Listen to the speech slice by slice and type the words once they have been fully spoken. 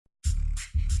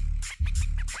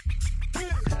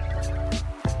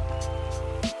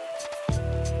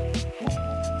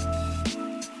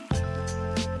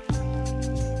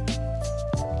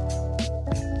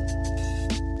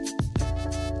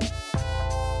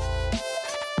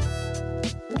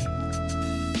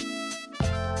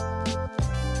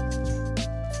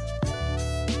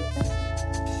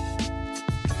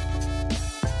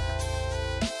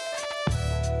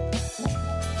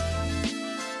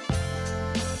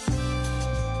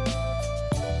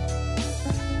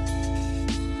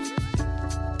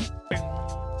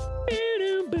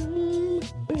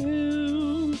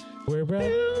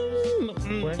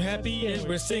and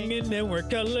we're singing and we're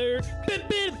colored.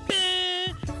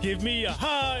 Give me a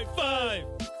high five.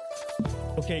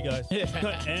 Okay, guys.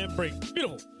 Cut and break.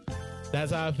 Beautiful.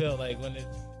 That's how I feel like when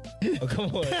it's. Oh,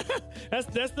 come on. That's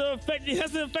the effect.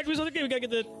 That's the effect we're supposed to get. We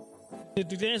gotta get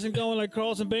the dancing going like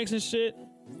Carlton Banks and shit.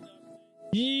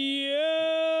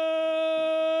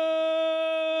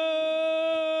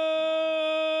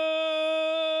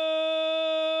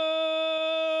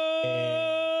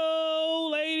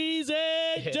 Ladies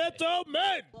and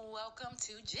gentlemen. Welcome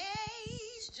to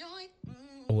Jay's Joint.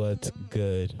 What's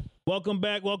good? Welcome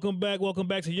back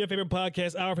to your favorite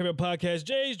podcast, our favorite podcast,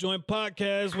 Jay's Joint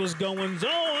Podcast. What's going on?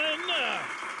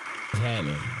 What's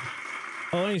happening?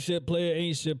 Oh, ain't shit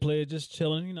player, just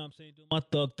chilling. You know what I'm saying? Doing my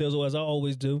thug thizzle as I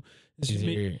always do.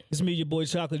 It's me, your boy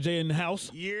Chocolate J in the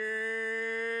house. Yeah.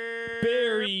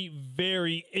 Very,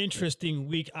 very interesting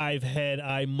week I've had,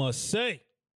 I must say.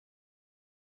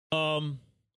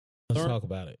 Let's talk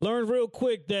about it. Learned real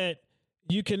quick that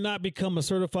you cannot become a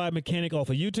certified mechanic off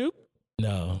of YouTube.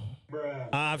 No.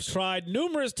 I've tried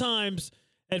numerous times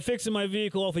at fixing my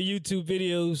vehicle off of YouTube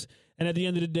videos, and at the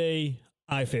end of the day,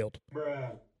 I failed.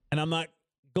 And I'm not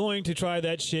going to try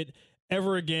that shit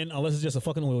ever again unless it's just a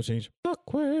fucking oil change.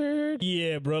 Awkward.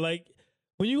 Yeah, bro. Like,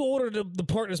 when you order the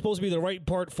part that's supposed to be the right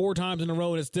part 4 times in a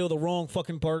row and it's still the wrong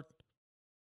fucking part,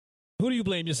 who do you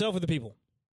blame, yourself or the people?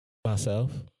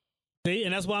 Myself. See,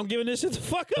 and that's why I'm giving this shit the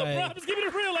fuck up, Right. bro. I'm just giving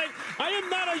it real. Like, I'm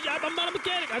not a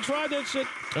mechanic. I tried that shit.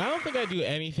 I don't think I do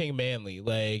anything manly.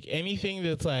 Like, anything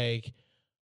that's, like,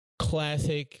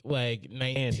 classic, like,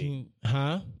 19... Handy.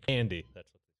 Huh? Andy. That's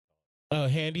Oh,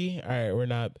 handy? All right, we're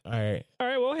not... All right. All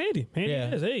right, well, handy. Handy Yeah.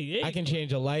 it is. Hey. I can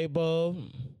change a light bulb.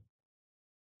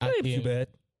 That ain't too bad.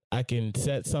 I can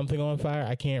set something on fire.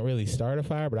 I can't really start a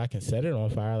fire, but I can set it on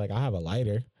fire. Like, I have a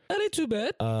lighter. That ain't too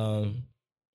bad.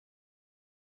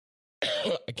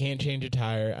 I can't change a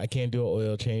tire. I can't do an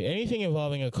oil change. Anything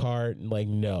involving a car, like,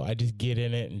 no. I just get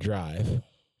in it and drive.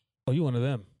 Oh, you one of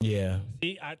them. Yeah.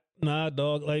 See, nah,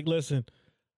 dog. Like, listen,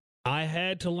 I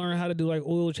had to learn how to do, like,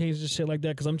 oil changes and shit like that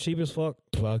because I'm cheap as fuck.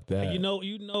 Fuck that. Like, you know,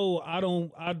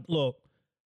 look,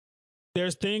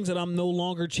 there's things that I'm no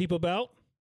longer cheap about,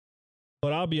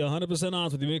 but I'll be 100%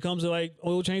 honest with you. When it comes to, like,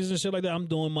 oil changes and shit like that, I'm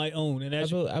doing my own. And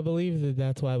that's I believe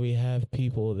that's why we have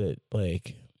people that,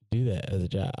 like, do that as a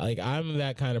job. Like, I'm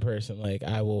that kind of person. Like,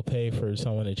 I will pay for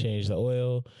someone to change the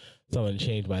oil, someone to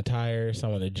change my tire,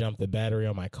 someone to jump the battery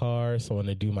on my car, someone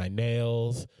to do my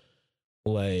nails.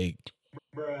 Like,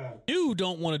 you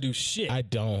don't want to do shit. I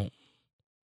don't.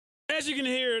 As you can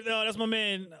hear, that's my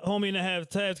man, homie and a half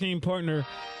tag team partner,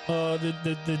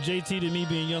 the JT to me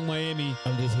being Young Miami.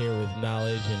 I'm just here with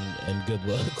knowledge and good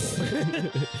looks.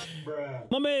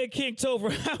 My man King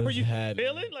Topher, how are you Had-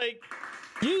 feeling? Like,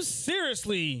 you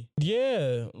seriously?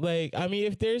 Yeah. Like, I mean,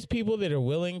 if there's people that are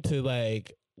willing to,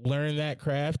 like, learn that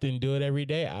craft and do it every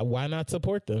day, why not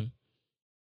support them?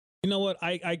 You know what?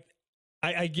 I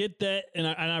get that, and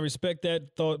I respect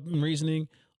that thought and reasoning.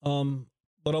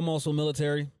 But I'm also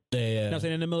military. Yeah. You know what I'm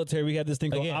saying? In the military, we have this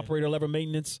thing called Again. operator lever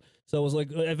maintenance. So it's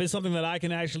like, if it's something that I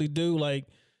can actually do, like,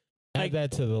 Add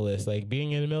that to the list. Like,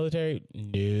 being in the military,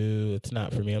 no, it's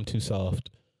not for me. I'm too soft.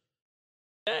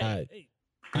 hey,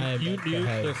 I am you meant to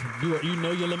have- listen, you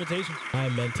know your limitations.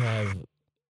 I'm meant to have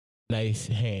nice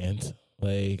hands.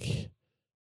 Like,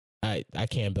 I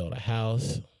can't build a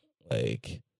house.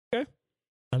 Like, Okay.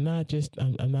 I'm not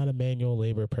a manual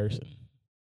labor person.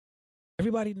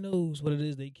 Everybody knows what it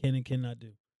is they can and cannot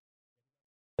do.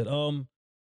 But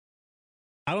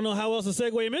I don't know how else to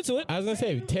segue him into it. I was gonna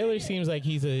say Taylor seems like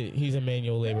he's a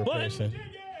manual labor person.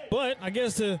 But I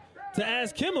guess to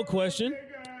ask him a question,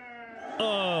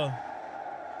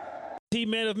 he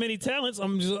man of many talents,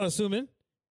 I'm just assuming.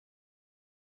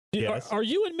 Yes. Are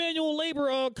you and manual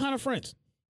labor kind of friends?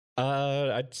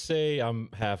 I'd say I'm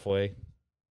halfway.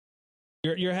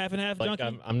 You're half and half, Like,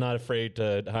 junkie? I'm not afraid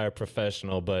to hire a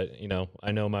professional, but, you know,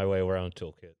 I know my way around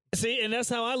toolkit. See, and that's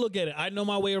how I look at it. I know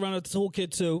my way around a toolkit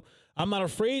too. I'm not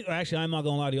afraid. Actually, I'm not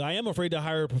gonna lie to you. I am afraid to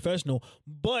hire a professional,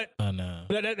 but I know.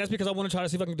 that's because I want to try to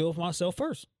see if I can do it for myself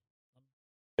first.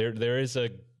 There is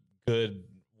a good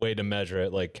way to measure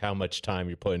it, like how much time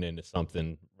you're putting into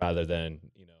something rather than,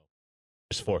 you know,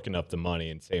 just forking up the money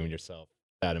and saving yourself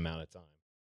that amount of time.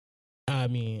 I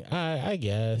mean, I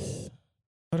guess.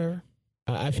 Whatever.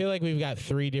 I feel like we've got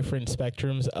 3 different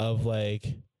spectrums of, like,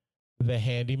 the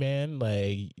handyman.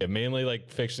 Like, Yeah, mainly like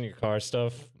fixing your car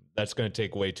stuff. That's going to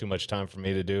take way too much time for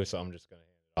me to do, so I'm just going to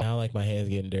hand it I off. don't like my hands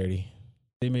getting dirty.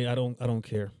 I mean, I don't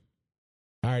care.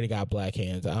 I already got black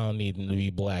hands. I don't need them to be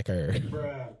blacker.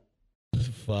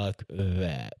 Fuck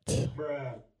that.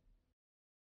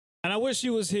 And I wish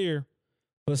you was here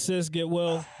But sis, get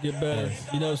well, get better. Yes.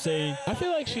 You know what I'm saying? I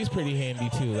feel like she's pretty handy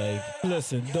too. Like,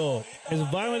 Listen, dog, as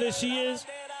violent as she is,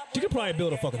 she could probably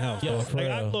build a fucking house. Yeah, dog. for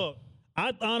real.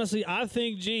 I honestly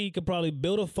think G could probably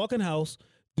build a fucking house,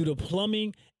 do the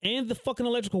plumbing and the fucking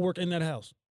electrical work in that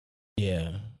house.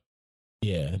 yeah,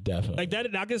 definitely. Like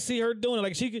that, I can see her doing it.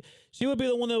 Like she would be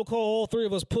the one that would call all three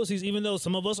of us pussies, even though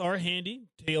some of us are handy,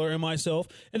 Taylor and myself.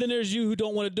 And then there's you who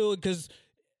don't want to do it because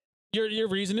your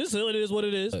reason is it is what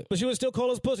it is. But she would still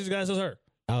call us pussies, guys. That's her.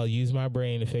 I'll use my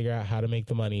brain to figure out how to make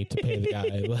the money to pay the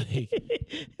guy. Like,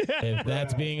 if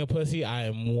that's being a pussy, I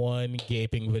am one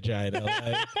gaping vagina.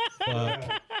 Like,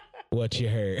 fuck what you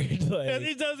heard. Like,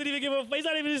 He doesn't even give a. He's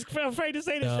not even afraid to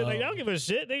say this shit. Like, I don't give a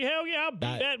shit. Nigga, hell yeah, I'll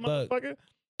beat that look, motherfucker.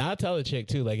 I'll tell the chick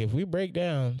too. Like, if we break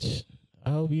down, I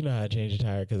hope you know how to change a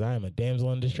tire because I am a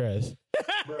damsel in distress.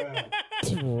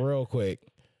 Real quick.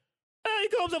 He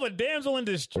comes up a damsel in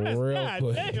distress. Real God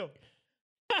quick. damn.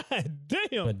 God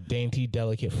damn. A dainty,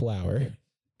 delicate flower.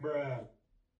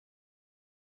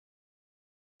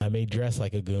 I may dress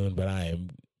like a goon, but I am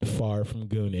far from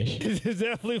goonish. It's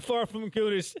definitely far from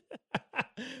goonish.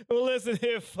 Well, listen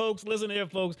here, folks.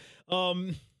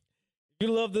 If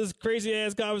you love this crazy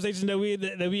ass conversation that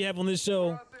we have on this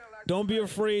show, don't be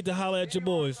afraid to holler at your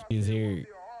boys. He's here.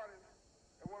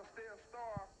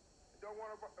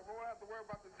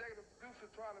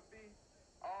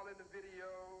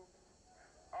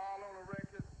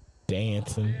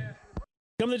 Dancing.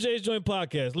 Come to Jay's Joint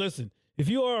Podcast. Listen, if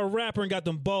you are a rapper and got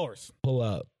them bars, Pull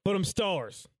up. put them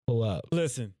stars. Pull up.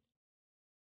 Listen,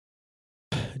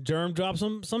 Germ dropped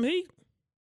some heat.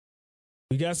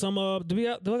 We got some. Do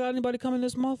I got anybody coming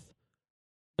this month?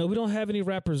 No, we don't have any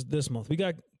rappers this month. We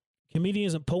got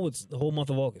comedians and poets the whole month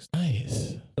of August.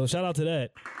 Nice. So shout out to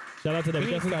that. Shout out to that.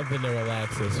 We need something to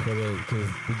relax us for because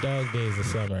the dog days of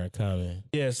summer are coming.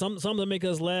 Yeah, something to make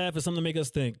us laugh and something to make us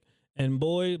think. And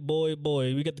boy,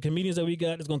 we got the comedians that we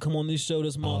got that's gonna come on this show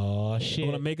this month. Oh They're shit.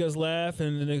 gonna make us laugh,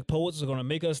 and the poets are gonna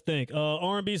make us think.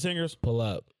 R&B singers, Pull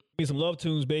up. be some love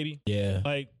tunes, baby. Yeah.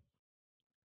 Like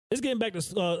it's getting back to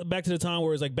the time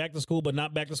where it's like back to school, but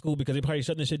not back to school because they probably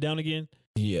shutting this shit down again.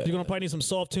 Yeah. You're gonna probably need some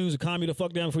soft tunes to calm you the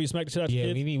fuck down before you smack the shit out your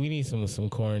Yeah, kids. we need some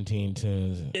quarantine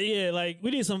tunes. Yeah, like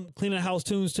we need some cleaning the house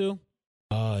tunes too.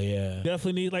 Oh yeah.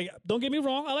 Definitely need, like, don't get me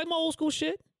wrong, I like my old school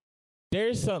shit.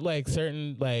 There's some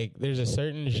there's a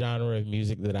certain genre of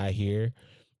music that I hear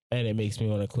and it makes me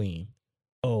want to clean.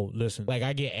 Oh, listen. Like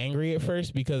I get angry at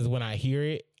first because when I hear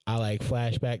it, I like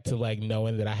flash back to like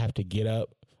knowing that I have to get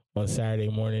up on Saturday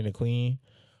morning to clean.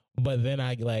 But then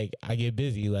I get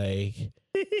busy like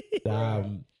I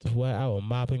will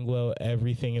mop and glow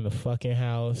everything in the fucking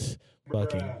house,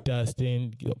 fucking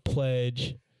dusting,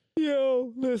 pledge,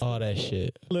 Listen. all that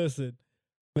shit. Listen,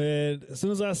 man. As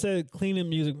soon as I said cleaning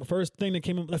music, the first song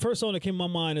that came in my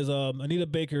mind is Anita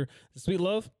Baker, "Sweet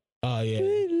Love." Oh yeah.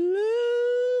 Sweet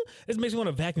love. It makes me want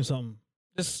to vacuum something.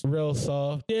 Just Real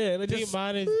soft. yeah, like I think just.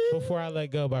 mine is Before I Let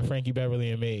Go by Frankie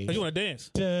Beverly and Maze. You want to dance?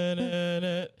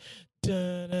 Dun-dun-dun,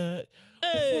 dun-dun.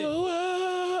 Hey,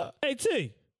 Whoa. hey,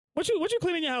 T. What you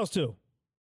cleaning your house to?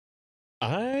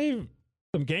 I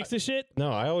Some gangster shit?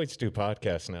 I always do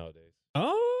podcasts nowadays.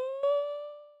 Oh,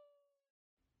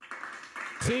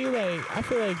 See, like I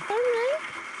feel like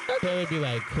Taylor be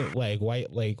like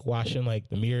white, like washing like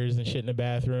the mirrors and shit in the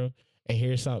bathroom, and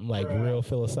hear something like real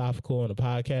philosophical in a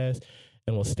podcast,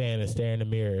 and we'll stand and stare in the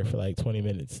mirror for like 20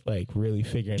 minutes, like really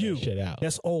figuring You. that shit out.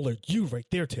 that's all of you right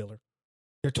there, Taylor.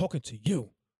 They're talking to you.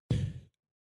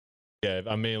 Yeah,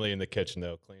 I'm mainly in the kitchen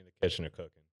though, cleaning the kitchen or cooking.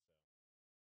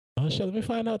 Oh shit! Let me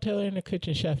find out Taylor in the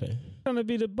kitchen chefing, Trying to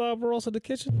be the Bob Ross of the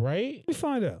kitchen? right? Let me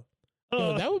find out.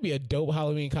 Yo, that would be a dope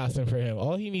Halloween costume for him.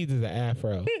 All he needs is an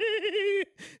afro.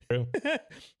 True.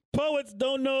 Poets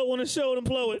don't know it when to show them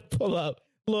blow it. Pull up.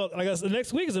 Look, I guess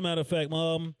next week, as a matter of fact, my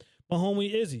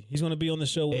homie Izzy, he's going to be on the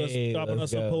show with Hey, us, dropping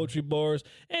let's us some go. poetry bars,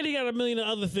 and he got a million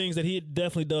other things that he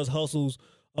definitely does hustles.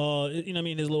 You know what I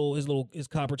mean? His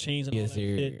copper chains and all Yes, that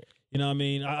sir. shit. You know what I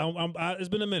mean? It's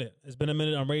been a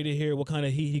minute. I'm ready to hear what kind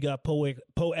of heat he got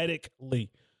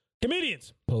poetically.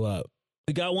 Comedians. Pull up.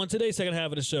 We got one today, second half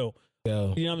of the show.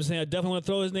 Go. You know what I'm saying? I definitely want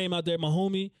to throw his name out there. My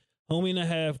homie and a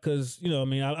half, because, you know what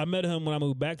I mean? I met him when I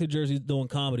moved back to Jersey doing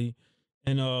comedy,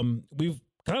 and we've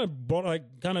kind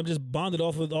of just bonded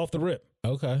off the rip.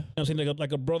 Okay. You know what I'm saying?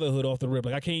 Like a brotherhood off the rip.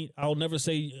 Like I'll never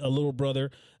say a little brother.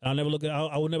 I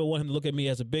would never want him to look at me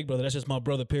as a big brother. That's just my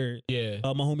brother, period. Yeah.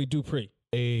 My homie Dupree.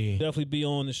 Hey. Definitely be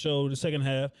on the show the second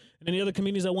half. And any other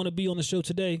comedians that want to be on the show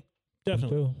today,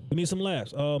 definitely. Cool. We need some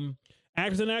laughs.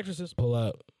 Actors and actresses, Pull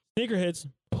up. sneakerheads.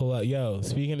 Pull up. Yo,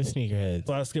 speaking of sneakerheads,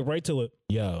 So I'll skip right to it.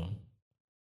 yo,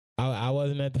 I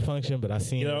wasn't at the function, but I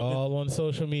seen it all on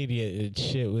social media. It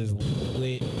shit was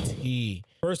litty.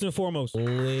 First and foremost,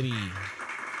 litty.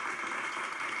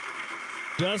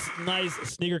 Just Nice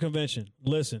sneaker convention.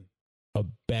 Listen, a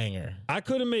banger. I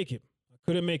couldn't make it.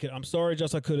 I'm sorry,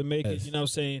 I couldn't make it. You know what I'm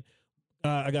saying?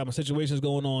 I got my situations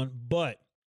going on, but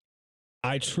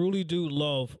I truly do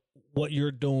love what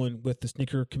you're doing with the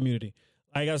sneaker community.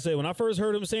 Like I said, when I first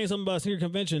heard him saying something about sneaker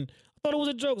convention, I thought it was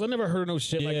a joke. I never heard no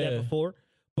shit like that before.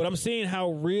 But I'm seeing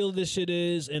how real this shit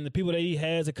is, and the people that he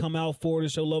has that come out for it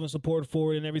and show love and support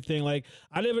for it and everything. Like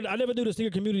I never knew the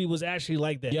sneaker community was actually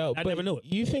like that. I never knew it.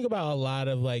 You think about a lot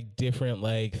of like different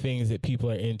like things that people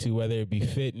are into, whether it be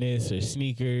fitness or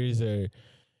sneakers or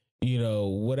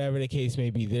whatever the case may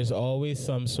be. There's always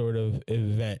some sort of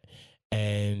event,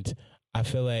 and I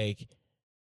feel like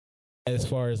as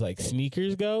far as like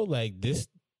sneakers go, like the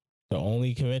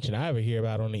only convention I ever hear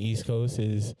about on the East Coast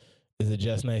is a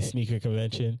Just Nice sneaker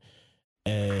convention,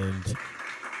 and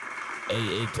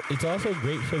it's also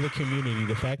great for the community.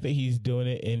 The fact that he's doing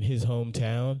it in his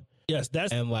hometown,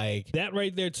 that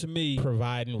right there to me,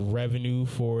 providing revenue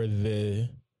for the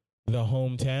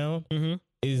hometown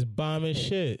is bomb as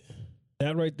shit.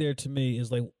 That right there to me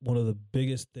is like one of the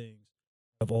biggest things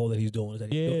of all that he's doing is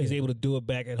that he's able to do it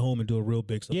back at home and do it real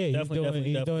big. So he's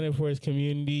doing it for his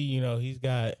community. He's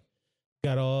got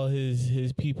all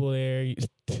his people there.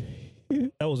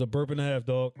 That was a burp and a half,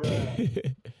 dog.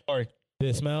 Sorry.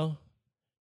 The smell?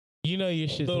 Your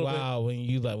shit's wild when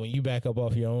you back up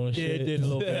off your own shit. Yeah, it did a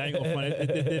little bit. I ain't gonna front it.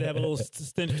 It did have a little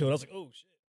stench to it. I was like, oh shit.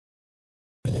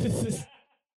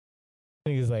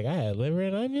 Niggas like, I had liver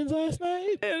and onions last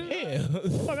night. Damn.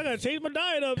 Fuck, I gotta change my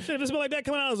diet up. Shit, if it smell like that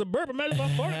coming out as a burp, imagine if I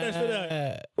fart that shit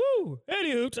out. Woo!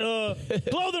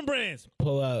 Anywho, clothing brands.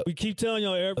 Pull up. We keep telling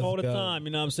y'all all the time,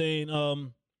 you know what I'm saying?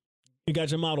 You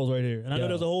got your models right here. And I know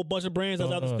there's a whole bunch of brands that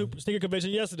was out the sneaker convention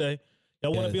yesterday.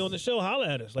 Y'all want to be on the show? Holla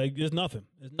at us. Like, it's nothing.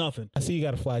 It's nothing. I see you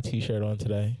got a fly t-shirt on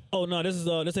today. Oh no, this is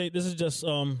just It's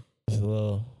a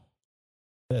little.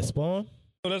 Is that Spawn?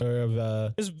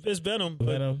 It's Venom.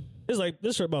 Venom. It's like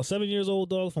this shirt about 7 years old,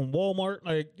 dog, from Walmart.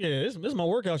 Like, yeah, this is my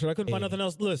workout shirt. I couldn't find nothing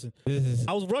else. Listen,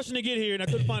 I was rushing to get here and I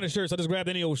couldn't find a shirt, so I just grabbed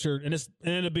any old shirt, and it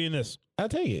ended up being this. I'll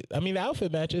take it. I mean, the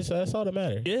outfit matches, so that's all that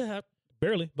matters. Yeah,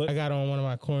 barely. But I got on one of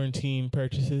my quarantine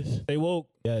purchases. Stay woke.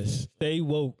 Yes. Stay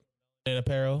woke. And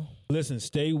apparel. Listen,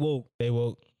 stay woke. Stay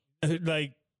woke.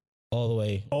 Like all the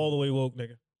way. All the way woke,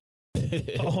 nigga.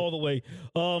 All the way.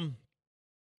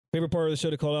 Favorite part of the show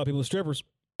to call out people strippers.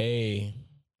 Hey.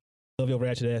 Love your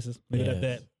ratchet asses. Leave it at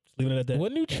that. Leave it at that.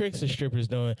 What new tricks are strippers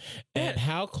doing? And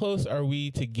how close are we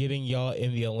to getting y'all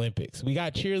in the Olympics? We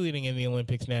got cheerleading in the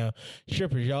Olympics now.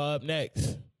 Strippers, y'all up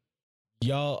next.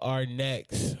 Y'all are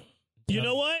next. You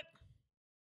know what?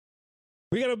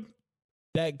 We gotta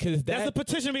that's the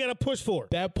petition we gotta push for.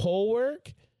 That pole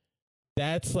work,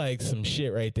 that's like some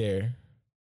shit right there.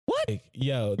 What? Like,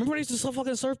 yo. Remember they used to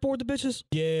fucking surfboard the bitches?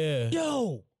 Yeah.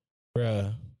 Yo.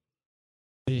 Bruh.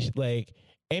 Like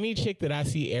any chick that I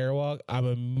see airwalk, I'm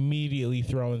immediately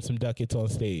throwing some ducats on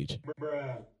stage.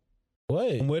 Bruh.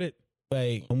 What? I'm with it.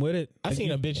 Like I'm with it. I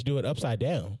seen a bitch do it upside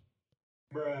down.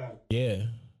 Bruh. Yeah.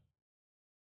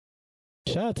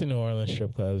 Shout out to New Orleans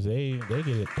strip clubs. They get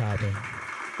it popping.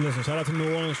 Listen, shout out to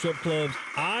New Orleans strip clubs.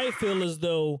 I feel as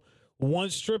though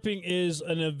once stripping is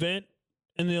an event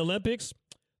in the Olympics,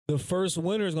 the first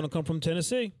winner is going to come from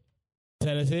Tennessee.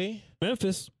 Tennessee?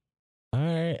 Memphis. All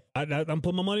right. I'm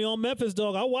putting my money on Memphis,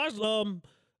 dog. I watched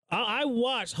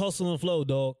Hustle and Flow,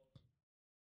 dog.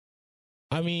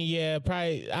 I mean, yeah,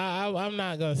 probably. I'm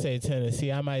not going to say Tennessee.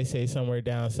 I might say somewhere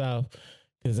down south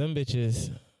because them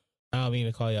bitches, I don't mean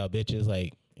to call y'all bitches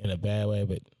like in a bad way,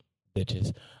 but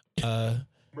bitches. Bruh.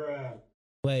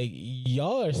 Like,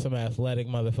 y'all are some athletic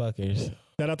motherfuckers.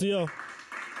 Shout out to y'all.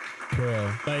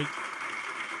 Bro. Like,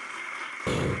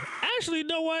 actually, you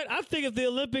know what? I think if the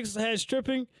Olympics had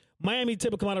stripping, Miami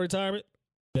Tip would come out of retirement.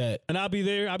 That. And I'll be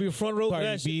there. I'll be front row for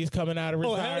that shit. B's coming out of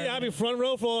retirement. Oh, hell yeah. I'll be front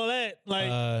row for all that.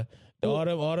 Like,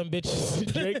 all them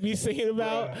bitches Drake be singing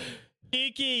about.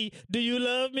 Kiki, do you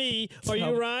love me? Are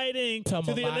you riding to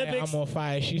the Olympics? I'm on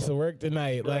fire. She used to work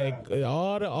tonight. Like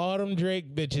all them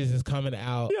Drake bitches is coming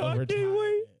out. Yo, I can't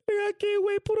wait. I can't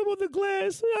wait. Put them on the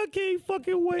glass. I can't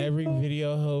fucking wait. Every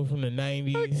video hoe from the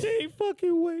 90s. I can't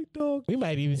fucking wait, dog. We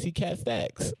might even see Cat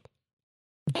Stacks.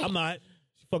 I'm not.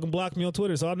 She fucking blocked me on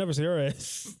Twitter, so I'll never see her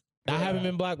ass. I haven't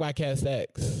been blocked by Cat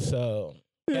Stacks. So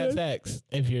Cat Stacks,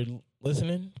 if you're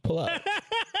listening, pull up.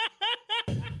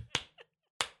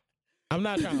 I'm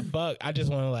not trying to fuck. I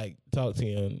just want to like talk to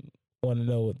you and want to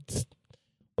know what's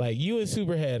like. You and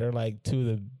Superhead are like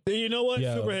two of the. You know what?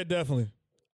 Superhead definitely.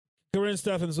 Corinne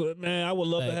Steffens, man, I would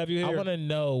love to have you here. I want to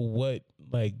know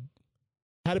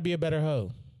how to be a better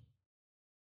hoe.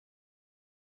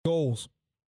 Goals.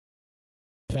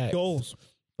 Facts. Goals.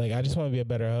 Like, I just want to be a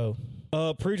better hoe.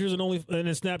 Preachers and then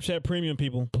Snapchat premium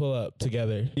people. Pull up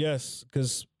together. Yes,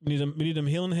 because we need them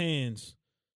healing hands.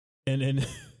 And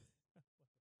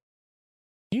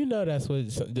you know that's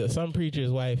what some preacher's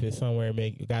wife is somewhere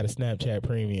got a Snapchat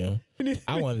premium.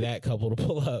 I want that couple to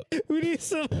pull up. we need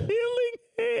some healing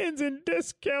hands and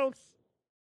discounts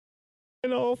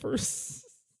and offers.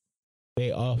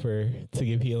 They offer to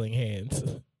give healing hands.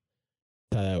 That's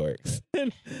how that works.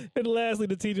 And lastly,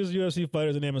 the teachers, UFC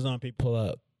fighters, and Amazon people. Pull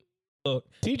up. Look,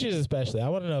 teachers especially. I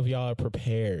want to know if y'all are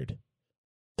prepared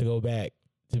to go back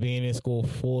to being in school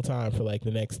full time for like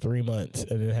the next 3 months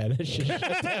and then have that shit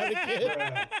shut down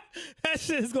again. That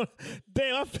shit is going to...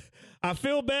 Damn, I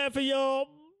feel bad for y'all,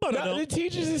 but I don't. The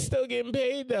teachers is still getting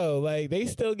paid though. Like, they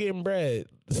still getting bread.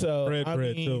 So,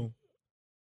 bread too.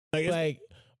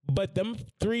 But them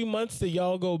 3 months that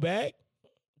y'all go back,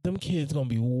 them kids gonna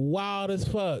be wild as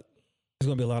fuck. There's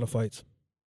gonna be a lot of fights.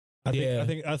 I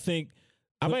think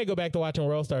I might go back to watching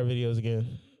World Star videos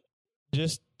again,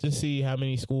 just to see how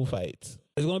many school fights.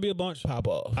 There's gonna be a bunch pop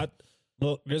off.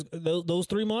 Look, there's those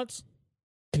 3 months.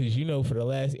 Because, for the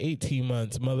last 18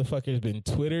 months, motherfuckers been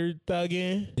Twitter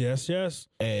thugging. Yes.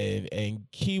 And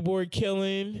keyboard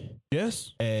killing.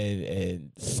 Yes.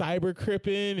 And cyber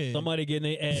cripping. And somebody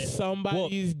getting their ass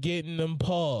somebody's whooped. Getting them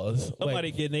paws.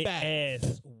 Somebody getting their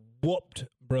ass whooped,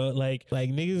 bro. Like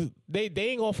niggas, they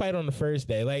ain't gonna fight on the first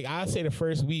day. Like, I say the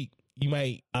first week, you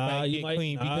might get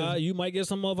clean. Because you might get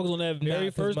some motherfuckers on that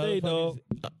very first day, dog.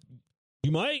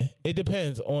 You might. It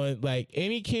depends on,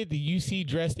 any kid that you see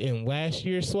dressed in last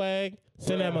year's swag,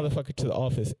 send that motherfucker to the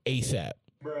office ASAP.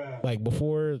 Like,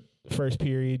 before first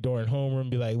period, during homeroom,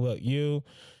 be like, look, you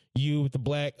with the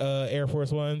black Air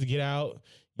Force Ones, get out.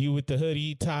 You with the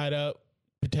hoodie tied up,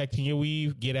 protecting your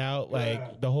weave, get out.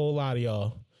 Like, the whole lot of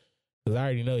y'all. Because I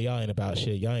already know y'all ain't about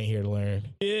shit. Y'all ain't here to learn.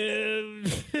 Yeah.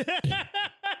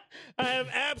 I have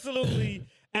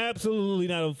absolutely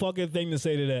not a fucking thing to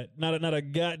say to that. Not a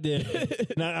goddamn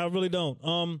thing. I really don't.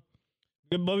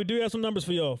 But we do have some numbers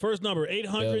for y'all. First number,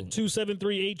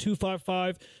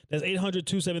 800-273-8255. That's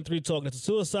 800-273-TALK. That's a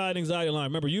suicide anxiety line.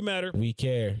 Remember, you matter. We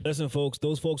care. Listen, folks,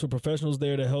 those folks are professionals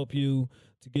there to help you,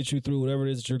 to get you through whatever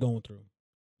it is that you're going through.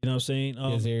 You know what I'm saying?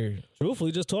 Yes, sir.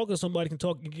 Truthfully, just talking to somebody can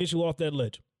get you off that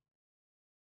ledge.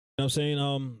 You know what I'm saying?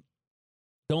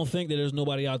 Don't think that there's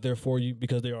nobody out there for you,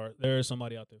 because there is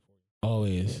somebody out there for you.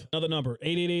 Always. Another number,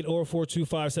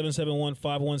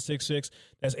 888-425-771-5166.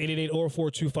 That's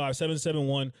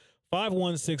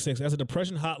 888-425-771-5166. That's a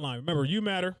depression hotline. Remember, you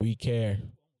matter. We care.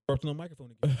 Burped on the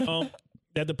microphone again.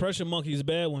 That depression monkey is a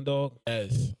bad one, dog.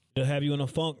 Yes. It'll have you in a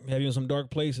funk, have you in some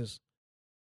dark places.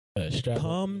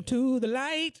 Come to the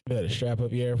light. You better strap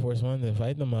up your Air Force Ones and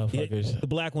fight them motherfuckers. Yeah, the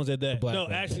black ones at that. No,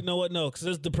 actually, you know what? No, because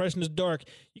this depression is dark.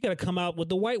 You got to come out with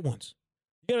the white ones.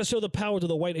 You got to show the power to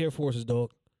the white Air Forces,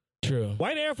 dog. True.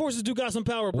 White Air Forces do got some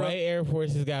power, bro. White Air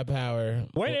Forces got power.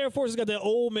 White Air Forces got that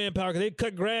old man power because they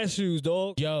cut grass shoes,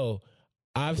 dog. Yo,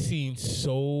 I've seen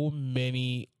so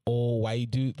many old white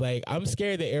dudes. Like, I'm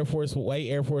scared that white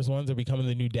Air Force Ones are becoming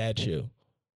the new dad shoe.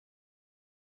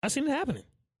 I've seen it happening.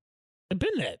 It's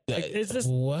been that. Like, it's just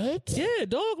what? Yeah,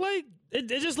 dog. Like it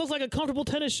just looks like a comfortable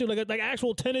tennis shoe, like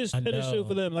actual tennis shoe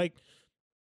for them. Like,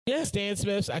 yeah, Stan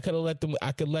Smiths, I could let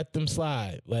them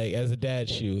slide, like, as a dad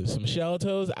shoe. Some shell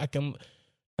toes,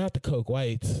 not the Coke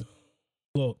Whites.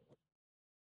 Look,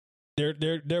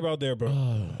 they're about there,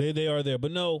 bro. They are there,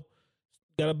 but no.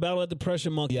 Got to battle that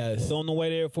depression monkey. Yes. Throw on the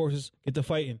white Air Forces. Get to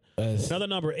fighting. Yes. Another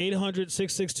number,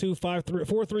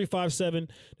 800-662-4357.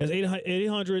 That's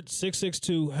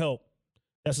 800-662-HELP.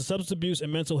 That's a substance abuse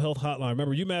and mental health hotline.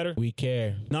 Remember, you matter. We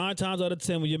care. 9 times out of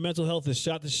 10, when your mental health is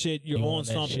shot to shit, you're on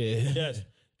something. Shit. Yes.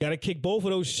 Got to kick both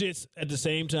of those shits at the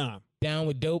same time. Down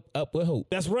with dope, up with hope.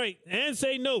 That's right. And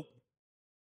say nope.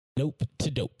 Nope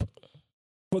to dope.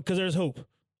 Because there's hope.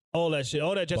 All that shit.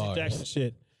 All that Jesse Jackson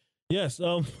shit. Yes,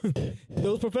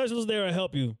 those professionals there will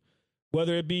help you,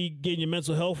 whether it be getting your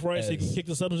mental health right, so you can kick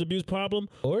the substance abuse problem,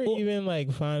 or even like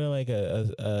finding like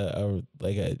a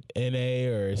NA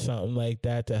or something like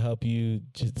that to help you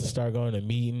just start going to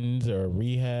meetings or a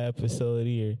rehab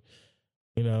facility,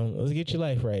 or let's get your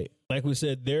life right. Like we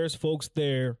said, there's folks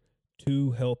there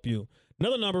to help you.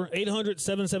 Another number,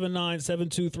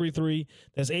 800-779-7233.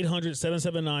 That's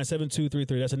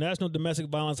 800-779-7233. That's a National Domestic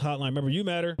Violence Hotline. Remember, you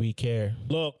matter. We care.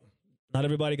 Look. Not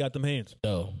everybody got them hands. No.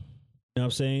 You know what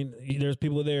I'm saying? There's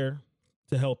people there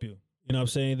to help you. You know what I'm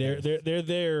saying? They're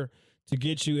there to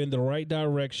get you in the right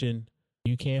direction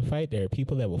You can't fight. There are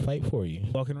people that will fight for you.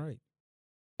 Fucking right.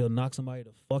 They'll knock somebody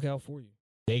the fuck out for you.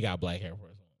 They got black Air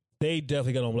Force One. They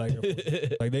definitely got on black Air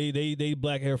Force. Like they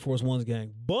black Air Force One's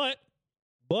gang. But,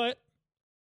 like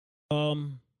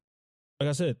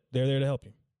I said, they're there to help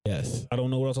you. Yes. I don't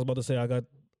know what else I was about to say. I got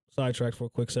sidetracked for a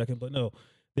quick second, but no,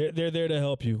 they're there to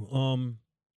help you.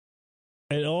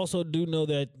 And also do know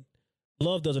that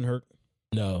love doesn't hurt.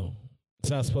 No, it's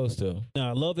not supposed to.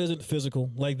 Nah, love isn't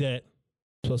physical like that.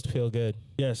 It's supposed to feel good.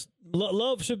 Yes,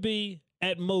 love should be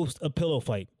at most a pillow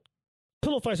fight.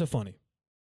 Pillow fights are funny.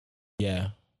 Yeah.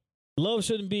 Love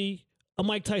shouldn't be a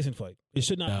Mike Tyson fight. It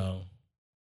should not. No.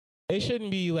 It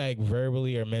shouldn't be like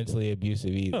verbally or mentally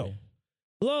abusive either. No.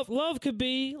 Love could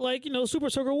be like, Super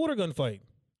Soaker water gun fight.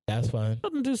 That's fine.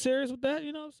 Nothing too serious with that,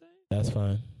 you know what I'm saying? That's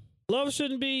fine. Love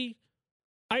shouldn't be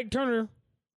Ike Turner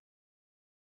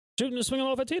shooting and swinging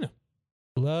off at Tina.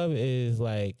 Love is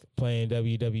like playing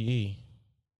WWE.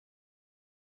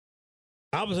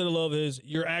 Opposite of love is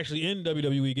you're actually in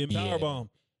WWE getting powerbomb.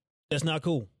 That's not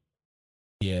cool.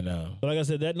 Yeah, no. But like I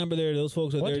said, that number there, those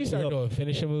folks are Once there you to start help. doing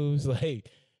finishing moves, like,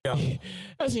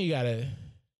 that's when you gotta.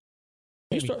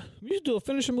 You do a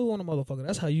finishing move on a motherfucker.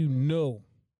 That's how you know.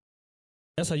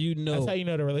 That's how you know. That's how you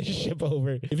know the relationship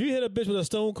over. If you hit a bitch with a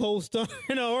stone cold stunner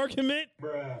in an argument,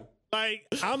 like,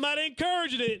 I'm not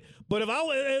encouraging it. But if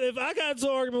I got into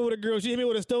an argument with a girl, she hit me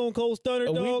with a stone cold stunner,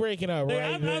 dog, We breaking up, like,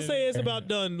 right? I say it's about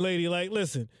done, lady. Like,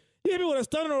 listen, you hit me with a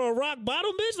stunner or a rock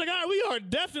bottom, bitch. Like, all right, we are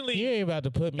definitely. You ain't about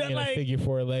to put me in a figure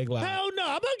 4 leg lock. Hell no,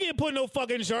 I'm not getting put in no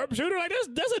fucking sharpshooter. Like,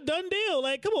 that's a done deal.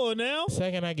 Like, come on now.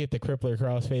 Second I get the crippler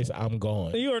crossface, I'm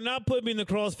going. You are not putting me in the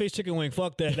crossface chicken wing.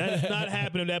 Fuck that. That is not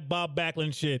happening. That Bob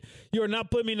Backlund shit. You are not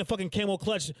putting me in the fucking camel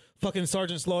clutch. Fucking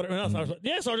Sergeant Slaughter.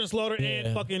 Sergeant Slaughter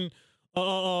and fucking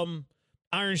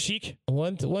Iron Sheik.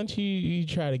 Once you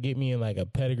try to get me in like a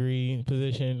pedigree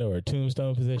position or a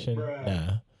tombstone position,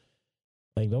 nah.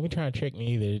 Like, don't be trying to trick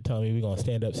me either. Telling me we're gonna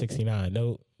stand up 69.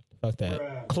 Nope. Fuck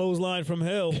that. Clothesline from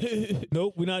hell.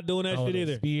 Nope, we're not doing that shit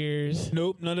either. Spears.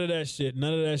 Nope, none of that shit.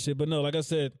 None of that shit. But no, like I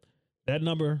said, that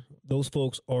number, those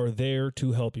folks are there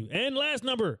to help you. And last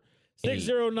number,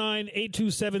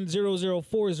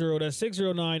 609-827-0040. That's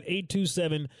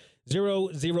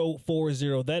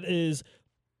 609-827-0040. That is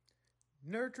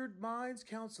Nurtured Minds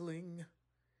Counseling.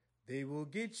 They will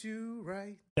get you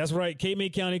right. That's right. Cape May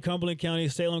County, Cumberland County,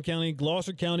 Salem County,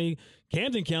 Gloucester County,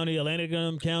 Camden County, Atlantic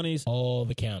counties, all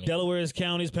the counties, Delaware's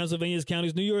counties, Pennsylvania's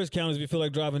counties, New York's counties. If you feel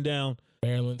like driving down,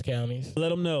 Maryland's counties, let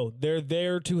them know they're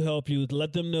there to help you.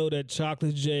 Let them know that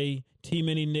Chocolate J, T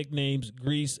Many Nicknames,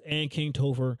 Grease, and King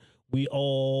Topher, we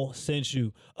all sent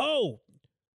you. Oh,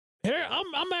 here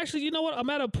I'm actually. You know what? I'm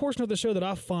at a portion of the show that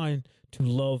I find to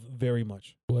love very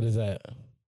much. What is that?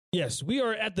 Yes, we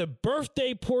are at the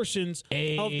birthday portions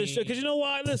of the show. Because you know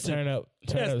why? Listen. Turn up.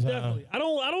 Yes, definitely. I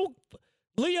don't.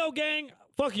 Leo gang,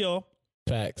 fuck y'all.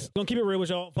 Facts. Gonna keep it real with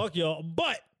y'all. Fuck y'all.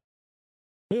 But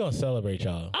we gonna celebrate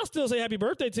y'all. I'll still say happy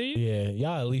birthday to you. Yeah,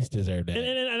 y'all at least deserve that.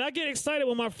 And I get excited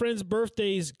when my friends'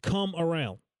 birthdays come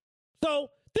around. So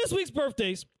this week's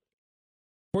birthdays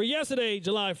were yesterday,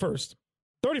 July 1st.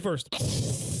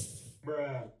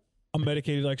 31st. I'm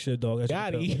medicated like shit, dog.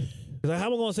 Got it. Because how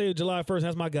am I going to say July 1st?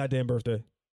 That's my goddamn birthday.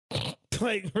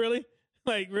 Like, really?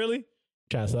 Like, really?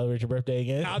 Trying to celebrate your birthday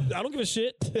again? I don't give a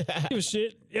shit. Give a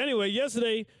shit. Anyway,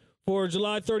 yesterday for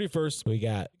July 31st, we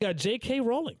got J.K.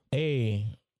 Rowling.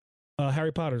 Hey.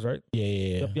 Harry Potter's, right?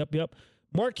 Yeah. Yep.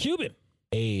 Mark Cuban.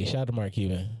 Hey, shout out to Mark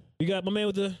Cuban. We got my man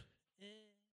with the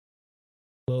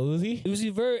Lil Uzi.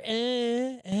 Uzi Vert.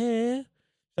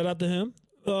 Shout out to him.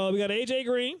 We got AJ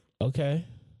Green. Okay.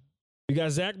 We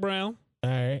got Zach Brown. All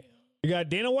right. We got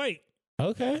Dana White.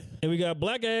 Okay. And we got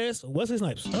black ass Wesley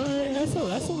Snipes. All right. That's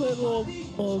a little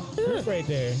group right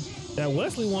there. That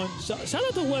Wesley one. Shout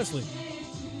out to Wesley.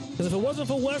 Because if it wasn't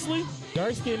for Wesley,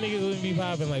 dark skinned niggas wouldn't be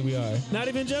popping like we are. Not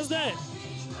even just that.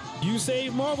 You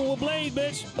saved Marvel with Blade,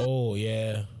 bitch. Oh,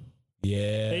 yeah.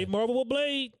 Yeah. Saved Marvel with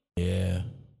Blade. Yeah.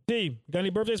 D, got any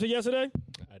birthdays for yesterday?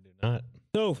 I do not.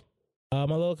 So, my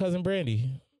little cousin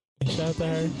Brandy. Shout out to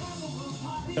her.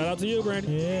 Shout out to you,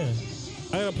 Brandy. Yeah.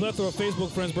 I had a plethora of Facebook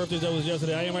friends' birthdays that was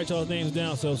yesterday. I didn't write y'all's names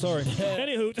down, so sorry.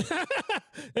 Anywho,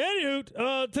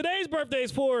 today's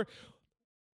birthdays for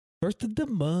first of the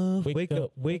month. Wake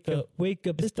up.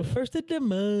 It's the first of the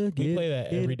month. We play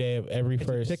that every day, every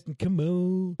first. Come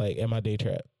on. Like in my day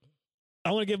trap.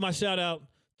 I want to give my shout out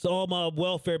to all my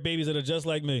welfare babies that are just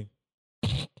like me.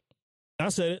 I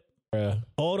said it. Bruh.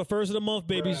 All the first of the month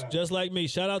babies just like me.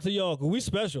 Shout out to y'all, because we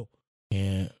special.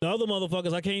 Yeah. The other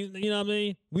motherfuckers, I can't, you know what I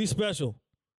mean? We special.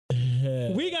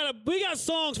 We got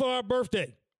songs for our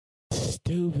birthday.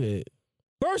 Stupid.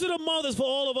 First of the month is for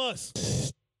all of us.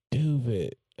 Stupid.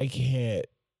 it. I can't.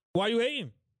 Why you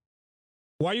hating?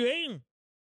 Why you hating?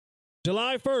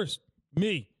 July 1st,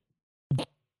 me.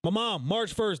 My mom,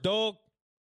 March 1st, dog.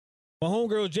 My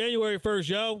homegirl, January 1st,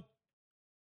 yo.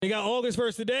 They got August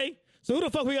 1st today. So who the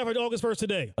fuck we got for August 1st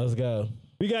today? Let's go.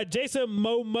 We got Jason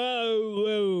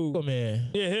Momoa. Oh, man.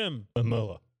 Yeah, him.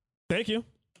 Momoa. Thank you.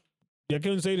 Yeah, I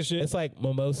couldn't say the shit. It's like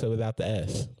mimosa without the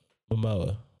S.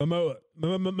 Momoa.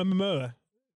 Momoa.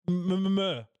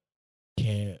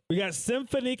 Can't. We got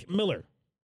Symphonique Miller.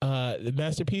 The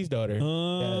Master P's daughter. We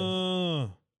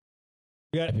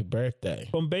got Happy birthday.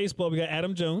 from baseball, we got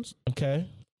Adam Jones, Okay.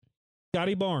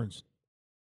 Scotty Barnes.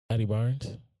 Eddie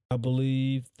Barnes. I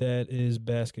believe that is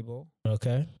basketball.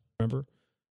 Okay. Remember?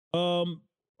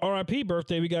 RIP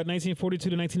birthday, we got 1942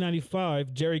 to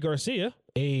 1995, Jerry Garcia.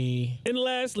 A And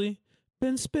lastly,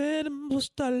 been spending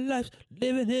most of our lives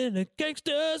living in a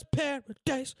gangster's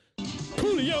paradise.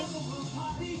 Coolio.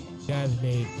 guys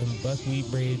made them buckwheat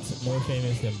braids more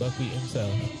famous than buckwheat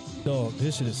himself. Dog,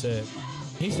 this shit is sad.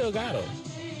 He still got them.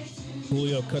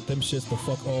 Julio, cut them shits the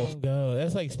fuck off. Go.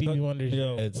 That's like Stevie Wonder's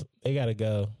Yo. dreads. They gotta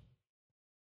go.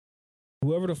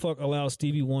 Whoever the fuck allows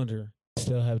Stevie Wonder,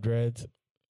 Still have dreads.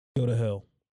 go to hell.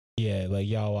 Yeah, like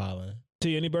y'all wildin'.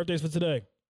 T, any birthdays for today?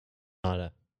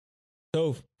 Nada.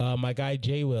 Tove. My guy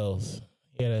Jay Wills.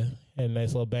 He had a nice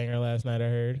little banger last night. I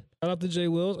heard. Shout out to Jay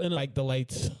Wills. And Like the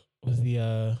Lights was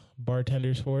the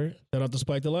bartenders for it. shout out to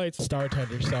Spike the Lights.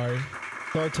 Startenders, sorry.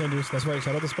 Bartenders. That's right.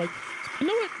 Shout out to Spike. You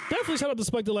know what? Definitely shout out to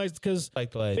Spike the Lights because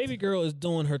Spike the Lights. Baby Girl is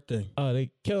doing her thing. Oh, they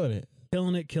killing it.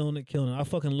 Killing it, killing it, killing it. I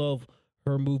fucking love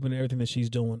her movement and everything that she's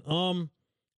doing.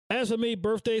 As for me,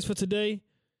 birthdays for today,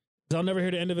 'cause I'll never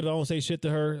hear the end of it. I won't say shit to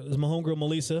her. It's my homegirl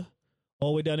Melissa,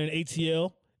 all the way down in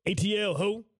ATL. ATL,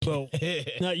 ho. Well,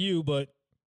 not you, but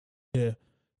yeah.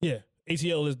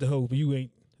 ATL is the hoe, but you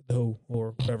ain't the hoe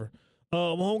or whatever. My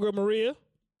homegirl Maria.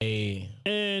 Hey.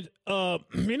 And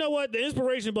you know what? The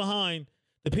inspiration behind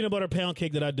the peanut butter pound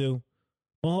cake that I do,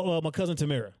 my cousin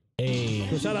Tamara. Hey.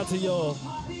 So shout out to y'all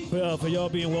for y'all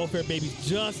being welfare babies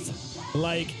just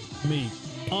like me.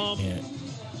 Yeah.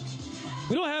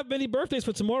 We don't have many birthdays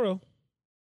for tomorrow,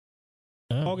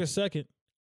 August 2nd.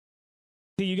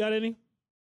 T, you got any?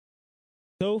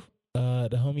 So, The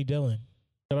homie Dylan.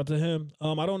 shout out to him.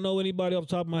 I don't know anybody off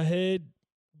the top of my head,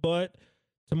 but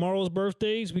tomorrow's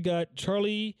birthdays, we got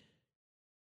Charlie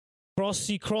Cross,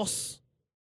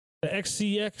 the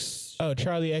XCX. Oh,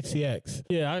 Charlie XCX.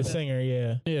 Yeah, The singer,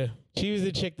 yeah. yeah. She was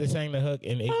the chick that sang the hook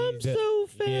in I'm 80s. so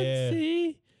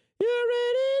fancy. You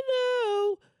already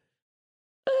know.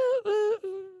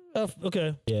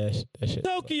 Okay. Yeah, that shit.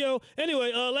 Tokyo.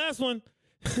 Anyway, last one.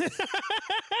 That's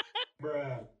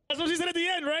what she said at the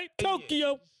end, right?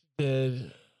 Tokyo.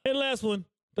 Good. And last one,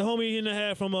 the homie in the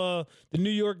hat from the New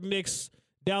York Knicks,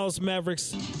 Dallas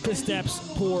Mavericks, Kristaps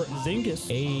Porzingis.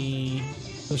 Hey.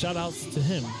 So shout outs to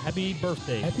him. Happy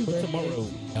birthday. Happy for birthday. tomorrow.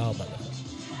 Oh, my God.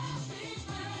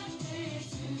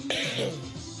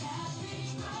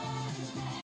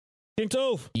 King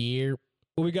Tove, Yeah.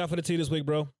 what we got for the tea this week,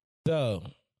 bro? So,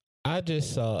 I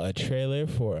just saw a trailer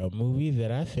for a movie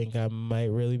that I think I might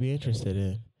really be interested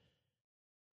in.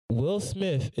 Will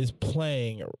Smith is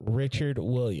playing Richard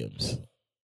Williams.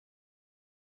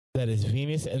 That is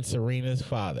Venus and Serena's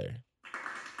father.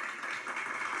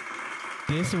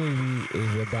 This movie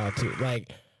is about to,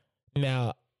 like,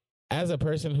 now, as a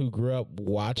person who grew up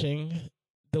watching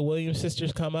the Williams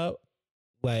sisters come up,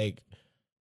 like,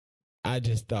 I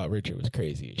just thought Richard was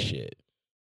crazy as shit.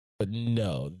 But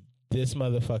no, this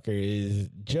motherfucker is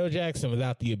Joe Jackson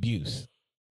without the abuse.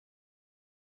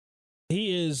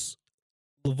 He is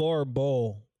LeVar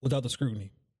Ball without the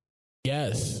scrutiny.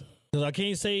 Yes. Because I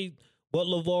can't say what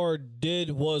LeVar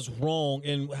did was wrong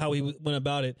and how he went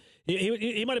about it.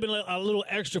 He might have been a little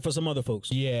extra for some other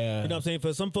folks. Yeah. You know what I'm saying?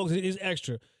 For some folks, he's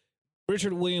extra.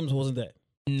 Richard Williams wasn't that.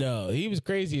 No, he was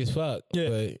crazy as fuck. Yeah.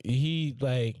 But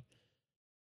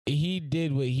he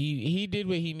did what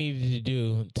he needed to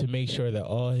do to make sure that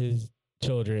all his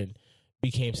children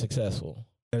became successful.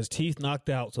 Got his teeth knocked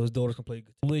out so his daughters can play.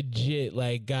 Legit,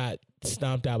 like, got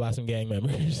stomped out by some gang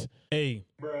members. Hey,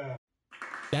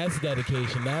 That's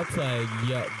dedication. That's like,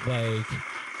 yeah, like,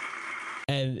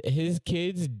 and his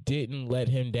kids didn't let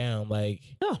him down. Like,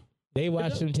 no, they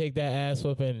watched him take that ass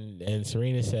whooping, and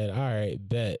Serena said, "All right,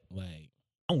 bet." Like,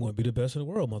 I'm going to be the best in the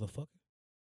world, motherfucker.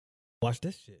 Watch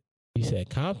this shit. he said,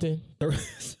 "Compton."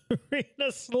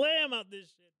 Serena slam out this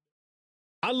shit.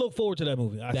 I look forward to that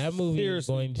movie. That movie is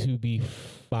going to be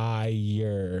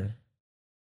fire.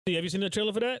 Have you seen the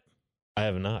trailer for that? I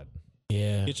have not.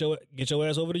 Yeah. Get your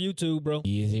ass over to YouTube, bro.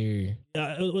 Easier.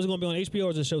 Was it going to be on HBO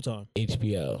or is it Showtime?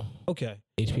 HBO. Okay.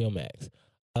 HBO Max.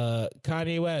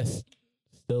 Kanye West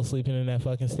Still sleeping in that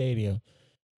fucking stadium.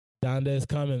 Donda is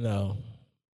coming though.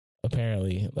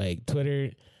 Apparently, like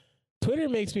Twitter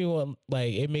makes me want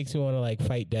to like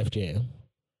fight Def Jam.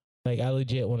 Like I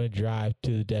legit want to drive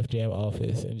to the Def Jam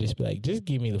office and just be like, just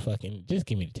give me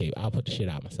the tape. I'll put the shit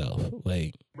out myself.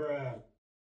 Like, bruh.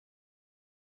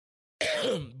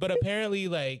 But apparently,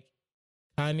 like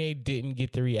Kanye didn't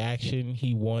get the reaction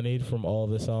he wanted from all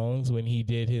the songs when he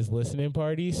did his listening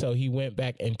party, so he went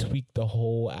back and tweaked the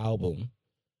whole album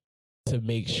to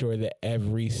make sure that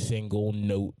every single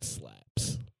note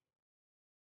slaps.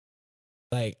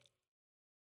 Like,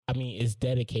 I mean, it's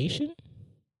dedication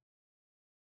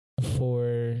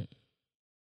for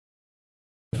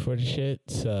the shit.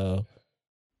 So,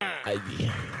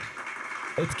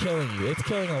 it's killing you. It's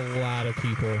killing a lot of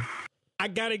people. I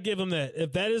gotta give him that.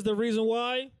 If that is the reason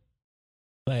why,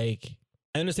 like,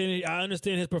 I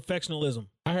understand his professionalism.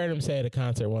 I heard him say at a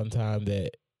concert one time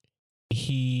that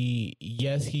he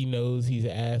knows he's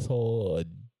an asshole,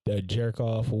 a jerk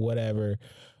off, or whatever,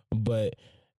 but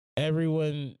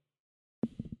everyone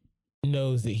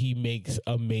knows that he makes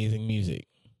amazing music.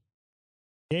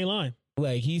 He ain't lying.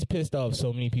 Like, he's pissed off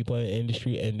so many people in the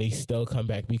industry, and they still come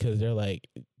back because they're like,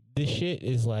 this shit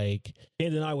is like...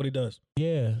 Can't deny what he does.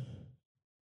 Yeah.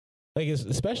 Like, it's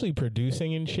especially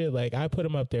producing and shit. Like, I put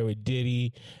him up there with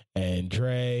Diddy and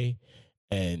Dre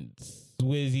and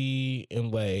Swizzy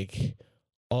and, like,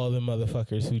 all the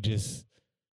motherfuckers who just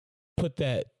put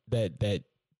that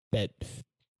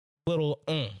little,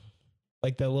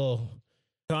 like that little...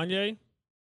 Kanye,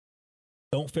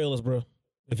 don't fail us, bro.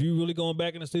 If you really going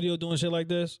back in the studio doing shit like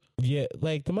this, yeah,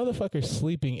 like the motherfucker's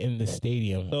sleeping in the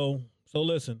stadium. So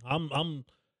listen,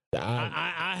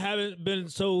 I haven't been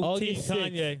so team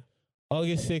Kanye.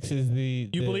 August 6th is the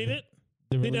You believe it?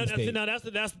 The release date.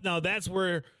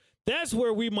 That's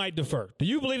where we might defer. Do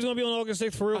you believe it's gonna be on August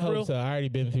 6th for real? I hope so. I already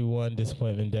been through one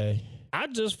disappointment day. I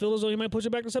just feel as though he might push it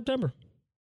back to September.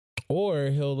 Or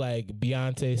he'll like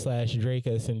Beyonce / Drake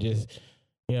us and just,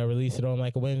 you know, release it on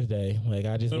like a Wednesday. Like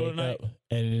I just wake up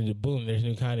and then boom, there's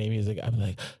new Kanye music. I'm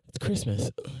like, it's Christmas.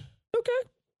 Okay,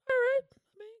 all right.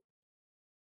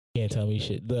 Can't tell me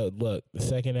shit. Look, the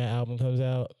second that album comes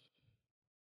out,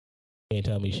 can't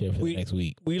tell me shit for the next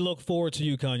week. We look forward to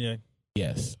you, Kanye.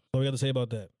 Yes. What we got to say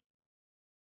about that?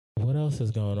 What else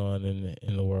is going on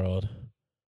in the world?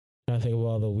 I think of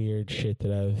all the weird shit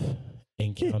that I've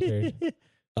encountered.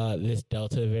 This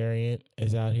Delta variant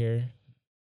is out here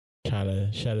trying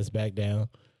to shut us back down.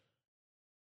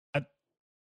 I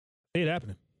see it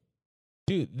happening.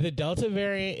 Dude, the Delta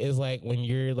variant is like when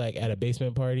you're like at a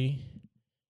basement party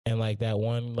and like that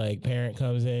one like parent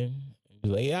comes in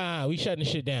and like, we shutting the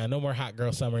shit down. No more hot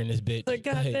girl summer in this bitch. Like,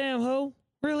 goddamn, ho?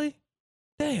 Really?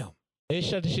 Damn. They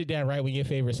shut the shit down right when your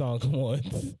favorite song come on.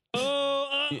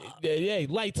 Yeah,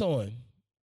 lights on.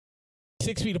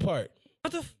 6 feet apart.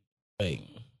 What the like,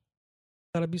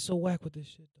 gotta be so whack with this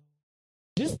shit,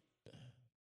 though. Just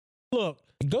look.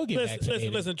 Go get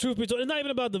vaccinated. Listen. Truth be told, it's not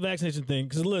even about the vaccination thing.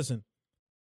 Because listen,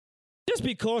 just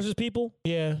be cautious, people.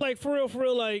 Yeah. Like for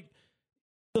real. Like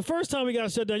the first time we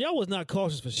got shut down, y'all was not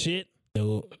cautious for shit.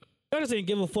 No. Y'all just ain't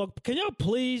give a fuck. Can y'all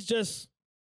please just?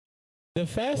 The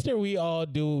faster we all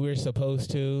do what we're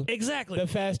supposed to, exactly, the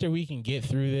faster we can get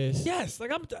through this. Yes,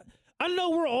 like I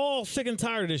know we're all sick and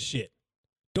tired of this shit.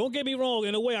 Don't get me wrong.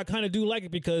 In a way, I kind of do like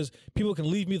it because people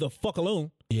can leave me the fuck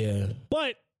alone. Yeah.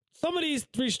 But some of these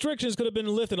restrictions could have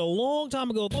been lifted a long time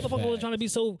ago. Motherfucker was trying to be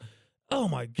so. Oh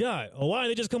my god! Why didn't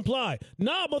they just comply?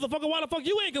 Nah, motherfucker. Why the fuck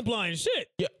you ain't complying? Shit.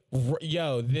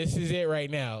 Yo, this is it right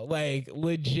now. Like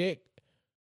legit.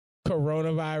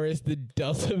 Coronavirus, the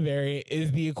Delta variant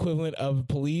is the equivalent of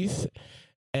police,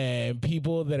 and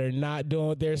people that are not doing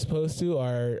what they're supposed to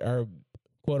are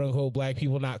quote unquote black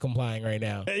people not complying right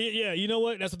now. Yeah, you know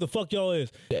what? That's what the fuck y'all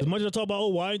is. As much as I talk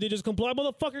about, why didn't they just comply,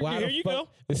 motherfucker? Here you go.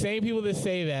 The same people that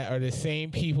say that are the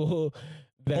same people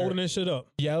that holding this shit up.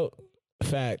 Yo,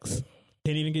 facts.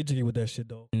 Can't even get jiggy with that shit,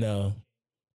 though. No.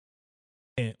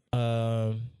 Can't.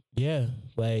 Yeah,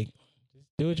 like just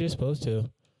do what you're supposed to.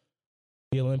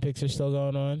 The Olympics are still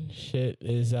going on. Shit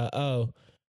is, we're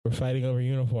fighting over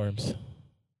uniforms.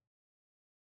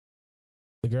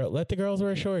 Let the girls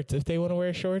wear shorts. If they want to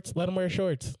wear shorts, let them wear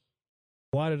shorts.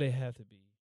 Why do they have to be?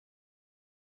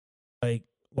 Like,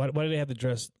 why do they have to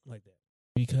dress like that?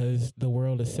 Because the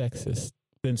world is sexist.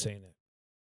 Been saying that.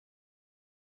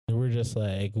 And we're just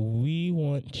like, we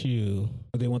want you.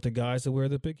 Do they want the guys to wear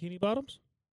the bikini bottoms?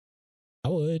 I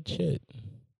would. Shit.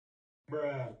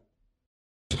 Bruh.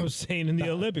 I'm saying in the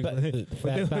Olympics.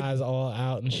 Fat thighs all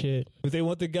out and shit. If they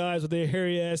want the guys with their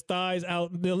hairy ass thighs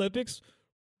out in the Olympics,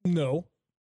 no.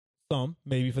 Some,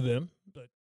 maybe for them. But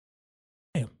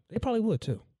damn, they probably would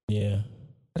too. Yeah.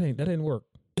 That didn't work.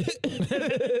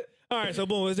 All right, so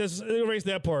boom, let's just erase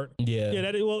that part. Yeah.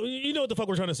 Yeah, well, you know what the fuck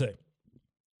we're trying to say.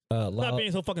 Not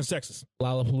being so fucking sexist.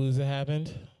 Lollapalooza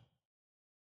happened.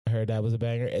 I heard that was a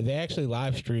banger. And they actually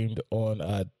live streamed on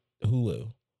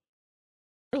Hulu.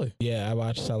 Really? Yeah, I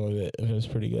watched some of it and it was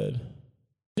pretty good.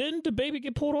 Didn't the baby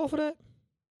get pulled off of that?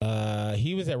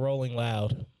 He was at Rolling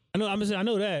Loud. I know. I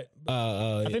know that.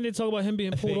 I think they talk about him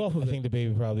being pulled off of it. I think the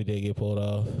baby probably did get pulled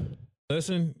off.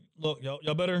 Listen, look,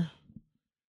 y'all better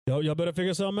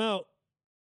figure something out.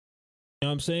 You know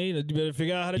what I'm saying? You better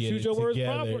figure out how to choose your words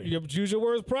properly. You choose your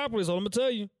words properly. So I'm gonna tell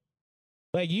you.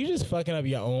 Like, you just fucking up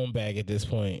your own bag at this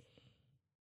point.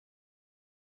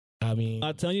 I mean,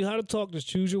 I'm telling you how to talk. Just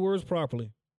choose your words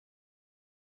properly.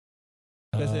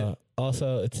 That's it.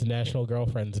 Also, it's National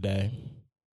Girlfriend's Day.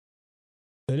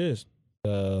 It is.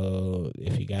 So,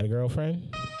 if you got a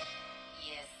girlfriend,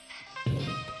 Yes. Me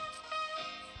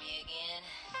again.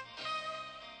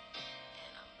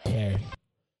 And I'm back. fair.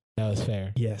 That was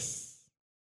fair. Yes.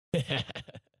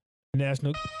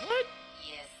 National. What?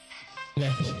 Yes. Me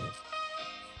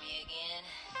again.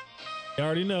 You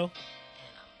already know.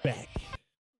 And I'm Back.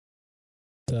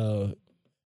 So,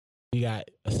 you got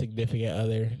a significant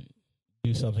other.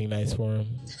 Do something nice for him.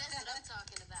 That's what I'm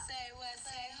talking about. Say what?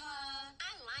 Say huh? I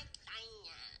like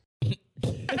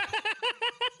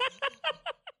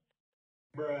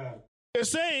Diana.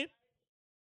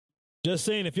 Just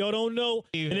saying, if y'all don't know,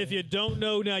 and if you don't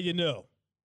know, now you know.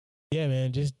 Yeah,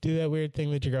 man, just do that weird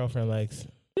thing that your girlfriend likes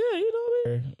Yeah, you know what I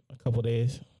mean? for a couple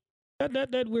days.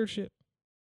 That weird shit.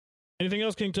 Anything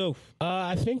else, King Toph?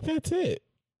 I think that's it.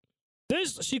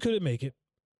 She couldn't make it.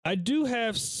 I do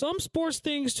have some sports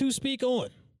things to speak on.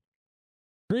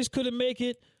 Greece couldn't make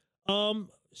it.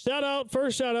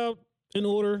 First shout out in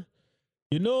order.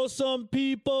 You know, some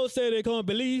people say they can't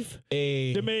believe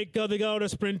Jamaica, they got a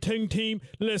sprinting team.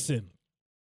 Listen,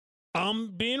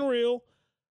 I'm being real.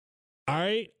 All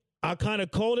right. I kind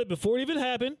of called it before it even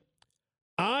happened.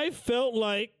 I felt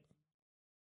like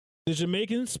the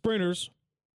Jamaican sprinters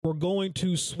were going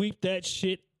to sweep that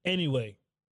shit anyway.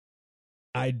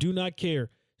 I do not care.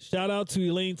 Shout out to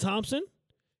Elaine Thompson.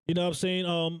 You know what I'm saying?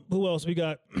 Who else? We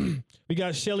got we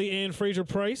got Shelly Ann Fraser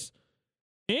Price.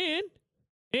 And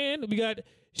we got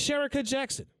Sherika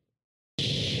Jackson.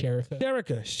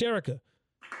 Sherika.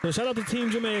 So shout out to Team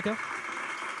Jamaica.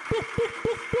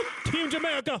 Team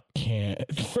Jamaica. Can't.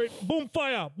 Great. Boom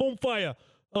fire.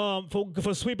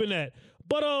 For sweeping that.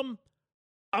 But I'm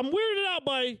weirded out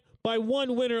by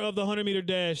one winner of the 100-meter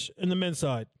dash in the men's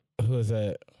side. Who is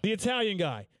that? The Italian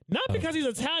guy. Not because he's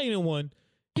Italian in one.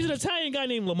 He's an Italian guy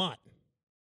named Lamont.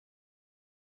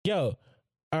 Yo,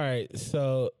 all right.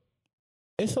 So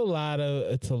it's a lot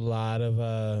of.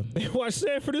 Watch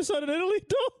Sanford and Son in Italy,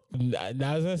 though.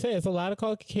 I was gonna say it's a lot of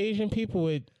Caucasian people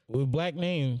with black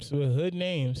names, with hood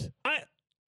names.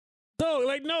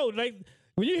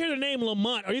 When you hear the name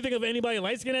Lamont, are you think of anybody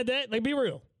light skinned at that? Like, be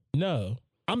real. No,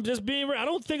 I'm just being real. I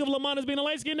don't think of Lamont as being a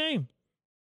light skinned name.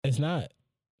 it's not.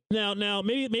 Now,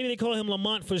 maybe they call him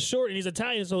Lamont for short, and he's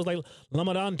Italian, so it's like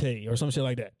Lamadante or some shit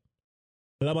like that.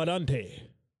 Lamadante.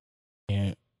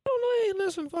 Can't. I don't know. Hey,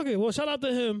 listen, fuck it. Well, shout out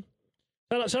to him.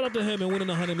 Shout out to him and winning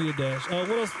the 100-meter dash.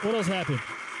 What else happened?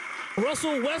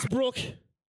 Russell Westbrook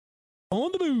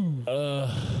on the move.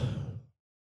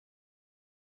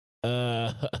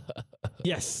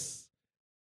 Yes.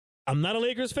 I'm not a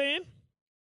Lakers fan,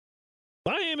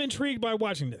 but I am intrigued by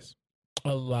watching this.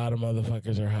 A lot of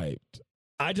motherfuckers are hyped.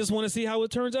 I just want to see how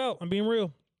it turns out. I'm being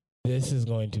real. This is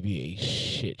going to be a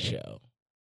shit show.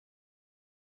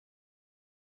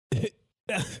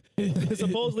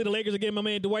 Supposedly the Lakers are getting my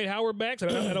man Dwight Howard back, so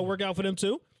that'll work out for them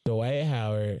too. Dwight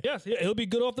Howard. Yes, yeah, he'll be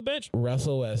good off the bench.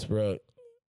 Russell Westbrook.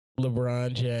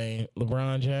 LeBron James.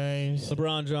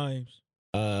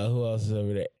 Who else is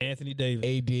over there? Anthony Davis.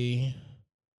 AD.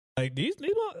 Like these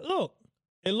look,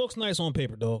 it looks nice on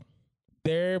paper, dog.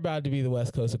 They're about to be the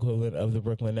West Coast equivalent of the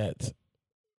Brooklyn Nets.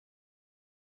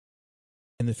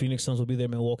 And the Phoenix Suns will be their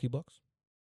Milwaukee Bucks.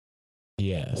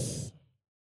 Yes.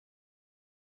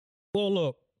 Well,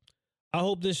 look, I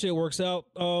hope this shit works out.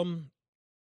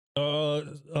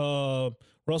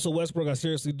 Russell Westbrook, I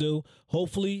seriously do.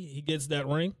 Hopefully he gets that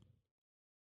ring.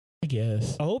 I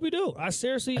guess. I hope you do. I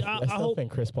seriously, I hope.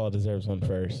 think Chris Paul deserves one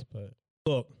first, but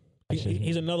look,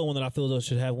 he's another one that I feel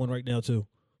should have one right now too.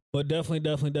 But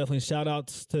definitely, shout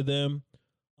outs to them.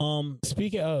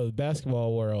 Speaking of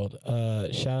basketball world,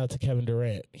 shout out to Kevin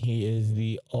Durant. He is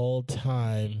the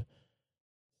all-time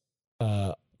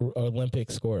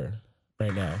Olympic scorer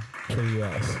right now for the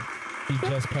U.S. He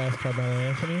just passed Carmelo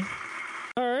Anthony.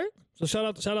 All right. So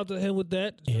shout out to him with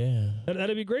that. Yeah.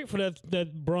 That'd be great for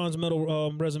that bronze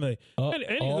medal resume. Yeah,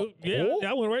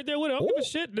 I went right there with it. I don't give a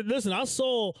shit. Listen, I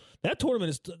saw that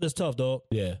tournament is tough, dog.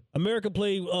 Yeah. America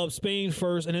played Spain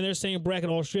first, and then they're saying bracket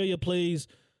Australia plays.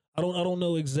 I don't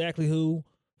know exactly who.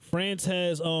 France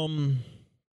has Slovenia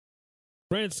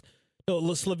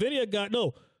got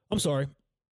no. I'm sorry.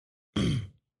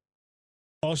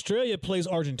 Australia plays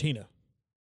Argentina.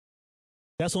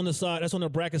 That's on the side. That's on the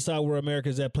bracket side where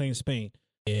America's at playing Spain.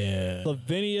 Yeah.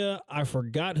 Slovenia, I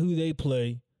forgot who they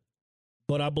play,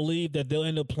 but I believe that they'll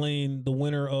end up playing the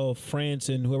winner of France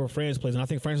and whoever France plays. And I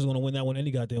think France is going to win that one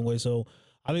any goddamn way. So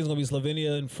I think it's going to be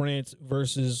Slovenia and France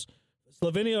versus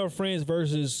Slovenia or France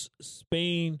versus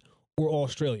Spain or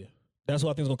Australia. That's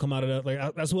what I think is going to come out of that.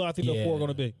 Like that's what I think the four are going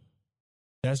to be.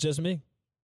 That's just me.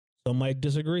 Some might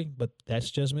disagree, but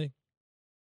that's just me.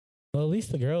 Well, at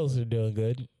least the girls are doing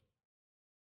good.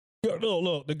 No,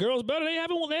 look, the girls better. They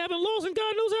haven't lost in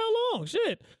God knows how long.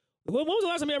 Shit. When was the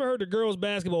last time you ever heard the girls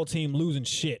basketball team losing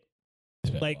shit?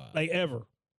 Like ever.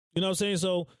 You know what I'm saying?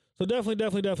 So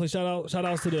definitely shout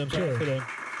outs to them. Shout out to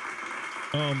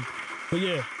them. But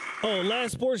yeah. Oh,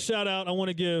 last sports shout out I want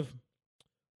to give.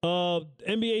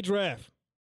 NBA draft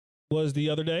was the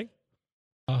other day.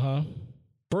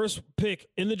 First pick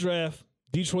in the draft,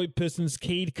 Detroit Pistons,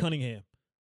 Cade Cunningham.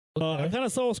 I kind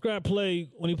of saw Scrap play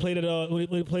when he played at when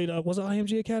he played was it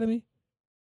IMG Academy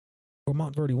or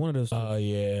Montverde, one of those. Oh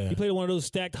yeah, he played at one of those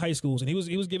stacked high schools, and he was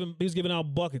giving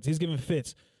out buckets. He's giving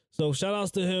fits. So shout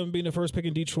outs to him being the first pick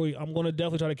in Detroit. I'm going to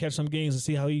definitely try to catch some games and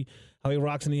see how he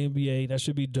rocks in the NBA. That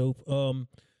should be dope.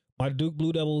 My Duke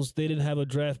Blue Devils, they didn't have a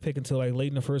draft pick until like late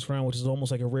in the first round, which is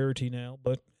almost like a rarity now.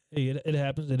 But hey, it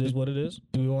happens. It is what it is.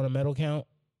 Do we want a medal count?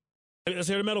 Let's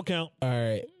hear the medal count. All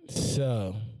right,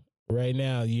 so. Right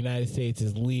now, the United States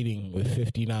is leading with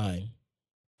 59.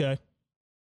 Okay.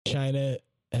 China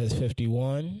has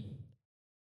 51.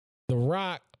 The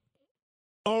Rock.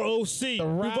 ROC. We're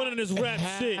running this rap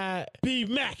shit. B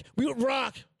Mac. We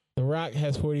rock. The Rock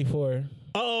has 44.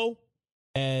 Uh-oh.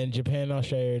 And Japan and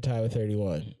Australia are tied with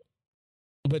 31.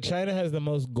 But China has the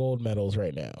most gold medals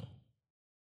right now.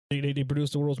 They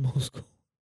produce the world's most gold.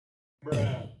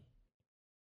 Bruh.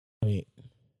 I mean,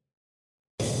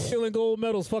 Killing gold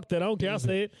medals. Fuck that. I don't care. I'll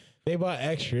say it. they bought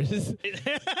extras.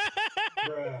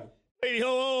 Bruh. Hey,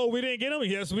 we didn't get them.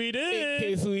 Yes, we did. In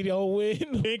case we don't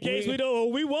win. In case we don't. Oh,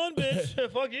 we won, bitch.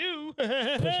 Fuck you. Pushing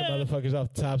motherfuckers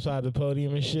off the top side of the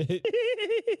podium and shit.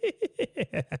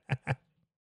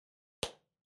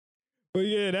 But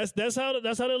yeah, that's how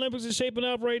the Olympics is shaping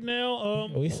up right now.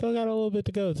 We still got a little bit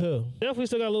to go too. Definitely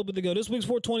still got a little bit to go. This week's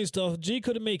 420 stuff. G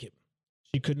couldn't make it.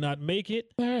 She could not make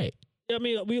it. All right. I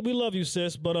mean, we love you,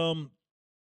 sis, but I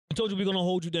told you we're gonna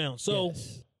hold you down. So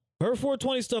Yes. her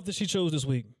 420 stuff that she chose this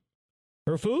week.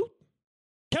 Her food?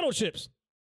 Kettle chips.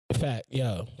 Fact,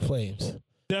 yo, Flames.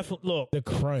 Definitely. Look, The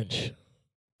crunch.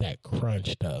 That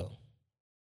crunch though.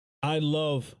 I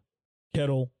love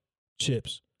kettle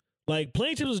chips. Like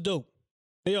plain chips is dope.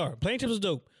 They are. Plain chips is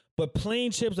dope. But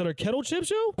plain chips that are kettle chips,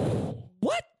 yo?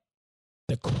 What?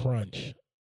 The crunch.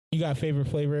 You got a favorite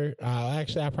flavor?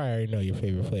 Actually, I probably already know your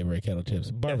favorite flavor of kettle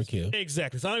chips. Barbecue. Yes,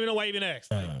 exactly. So I don't even know why you even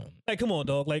asked. Like, come on,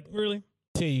 dog. Like, really?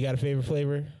 T, you got a favorite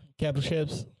flavor? Kettle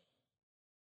chips?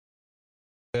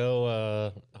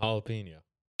 Go jalapeno.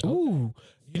 Ooh.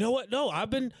 You know what? No, I've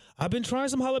been trying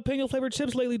some jalapeno flavored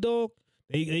chips lately, dog.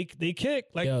 They kick.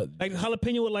 Like Yo. like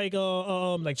jalapeno with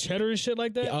like cheddar and shit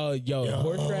like that.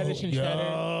 Horseradish and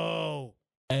cheddar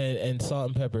and salt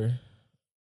and pepper.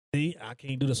 See, I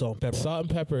can't do the salt and pepper. Salt and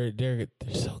pepper, they're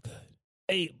so good.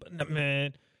 Hey,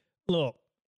 man, look.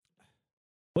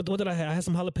 What did I have? I had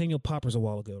some jalapeno poppers a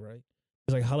while ago, right?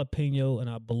 It's like jalapeno, and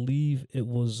I believe it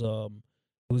was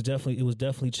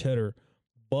definitely cheddar,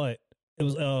 but it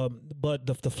was but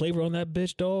the flavor on that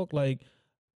bitch, dog. Like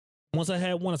once I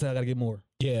had one, I said I gotta get more.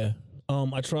 Yeah.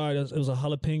 I tried. It was a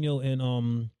jalapeno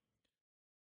and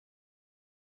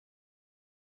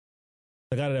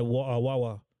I got it at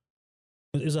Wawa.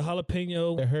 It's a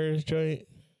jalapeno. The hers joint.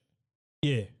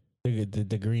 Yeah.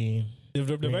 The green.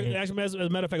 Actually, as a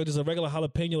matter of fact, it was just a regular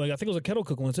jalapeno. Like I think it was a kettle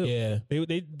cook one too. Yeah.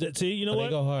 They see, you know what? They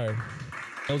go hard.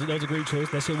 That was a great choice.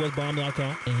 That shit was bomb.com.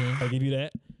 Mm-hmm. I'll give you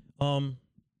that. And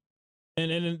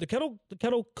then the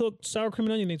kettle cooked sour cream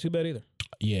and onion ain't too bad either.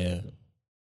 Yeah.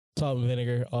 Salt and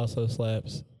vinegar also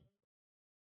slaps.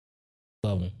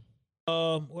 Love them.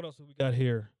 What else have we got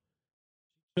here?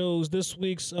 Chose this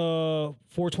week's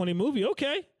 420 movie.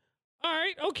 Okay. All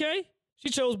right. Okay. She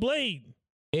chose Blade.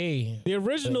 Hey. The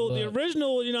original, you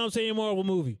know what I'm saying, Marvel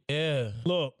movie. Yeah.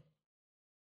 Look.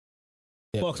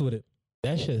 Yeah. Fucks with it.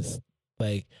 That's just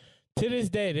like to this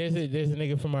day, there's a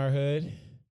nigga from our hood.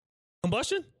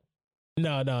 Combustion?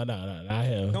 No, not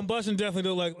him. Combustion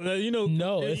definitely look like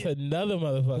No, it's another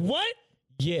motherfucker. What?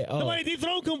 Yeah. Oh, Somebody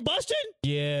dethroned Combustion?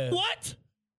 yeah. What?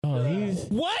 Oh, he's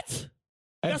What?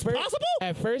 at That's first, possible?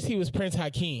 At first, he was Prince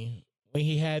Hakeem when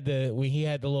he had the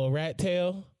little rat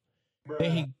tail.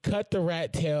 Then he cut the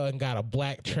rat tail and got a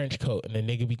black trench coat, and the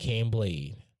nigga became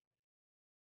Blade.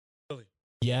 Really?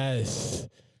 Yes.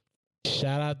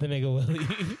 Shout out the nigga Willie.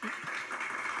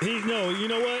 You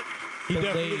know what? He The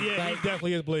definitely, Blade, he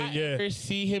definitely is Blade. I Yeah. ever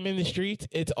see him in the streets,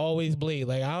 it's always Blade.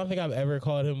 Like, I don't think I've ever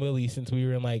called him Willie since we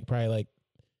were in probably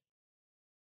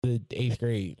the 8th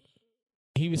grade.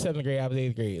 He was 7th grade, I was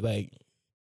 8th grade. Like,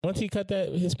 once he cut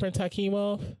his Prince Hakeem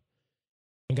off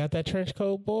and got that trench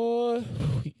coat, boy.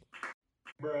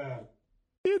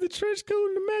 Yeah, the trench coat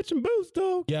and the matching boots,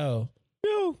 dog. Yo,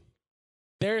 Yo.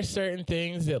 there are certain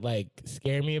things that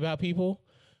scare me about people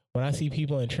when I see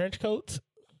people in trench coats.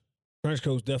 Trench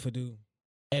coats definitely do.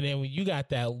 And then when you got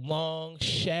that long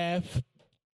shaft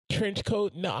trench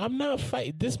coat, no, I'm not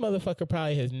fighting. This motherfucker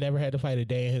probably has never had to fight a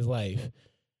day in his life.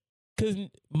 Because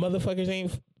motherfuckers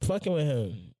ain't fucking with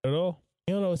him At all?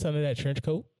 You don't know what's under that trench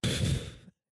coat.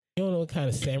 You don't know what kind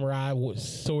of samurai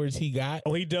swords he got.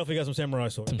 Oh, he definitely got some samurai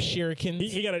swords. Some shurikens.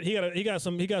 He got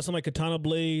some like katana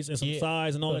blades and some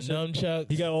sais and all that shit. Nunchucks.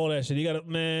 He got all that shit. He got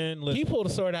listen. He pulled a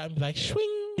sword out and be like,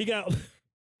 swing. He got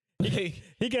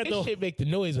This shit make the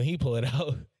noise when he pull it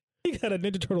out. He got a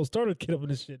Ninja Turtle starter kit up in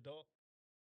this shit, dog.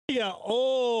 He got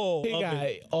all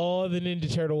the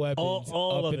Ninja Turtle weapons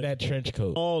all up of in it. that trench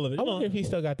coat. All of it. I wonder if he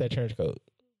still got that trench coat.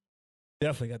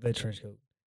 Definitely got that trench coat.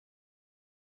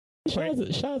 Shout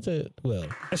out to Will.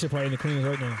 That shit probably in the cleaners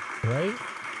right now. Right?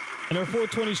 And their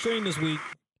 420 stream this week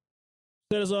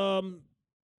says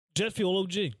Jet Fuel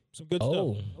OG. Some good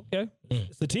stuff. Okay.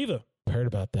 It's sativa. Heard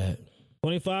about that.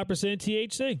 25%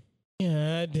 THC.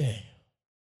 Yeah, dang.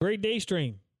 Great day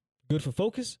stream. Good for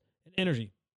focus and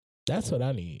energy. That's what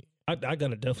I need. I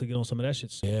gotta definitely get on some of that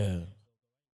shit. Yeah.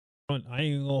 I ain't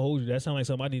gonna hold you. That sounds like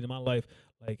something I need in my life.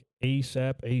 Like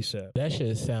ASAP. That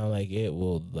should sound like it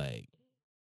will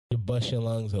you bust your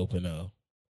lungs open though.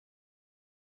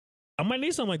 I might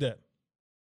need something like that.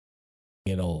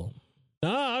 You know.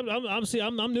 Nah,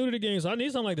 I'm new to the game, so I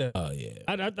need something like that. Oh yeah.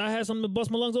 I had something to bust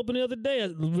my lungs open the other day. I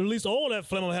released all that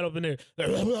phlegm I had up in there. Like,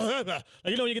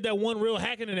 you get that one real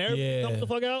hacking and everything comes the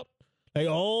fuck out. Like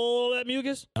all that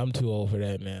mucus. I'm too old for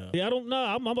that now. Yeah, I don't know.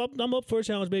 I'm up for a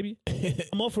challenge, baby.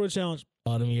 I'm up for a challenge.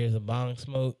 All them years of bong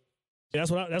smoke. Yeah,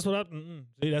 see,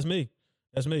 that's me.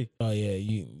 That's me. Oh yeah,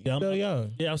 you're still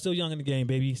young. Yeah, I'm still young in the game,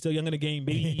 baby. Still young in the game,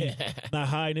 baby. Not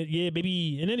hiding it. Yeah,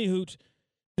 baby. And any hooch.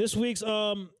 This week's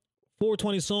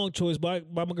 420 song choice by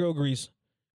my girl Grease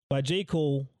by J.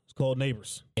 Cole. It's called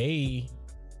Neighbors. Hey.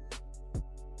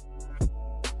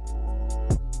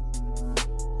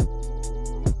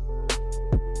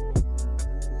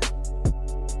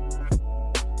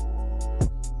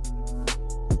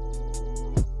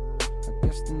 I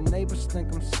guess the neighbors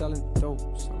think I'm selling dope.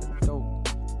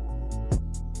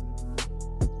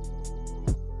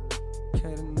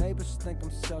 Okay, the neighbors think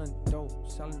I'm selling dope.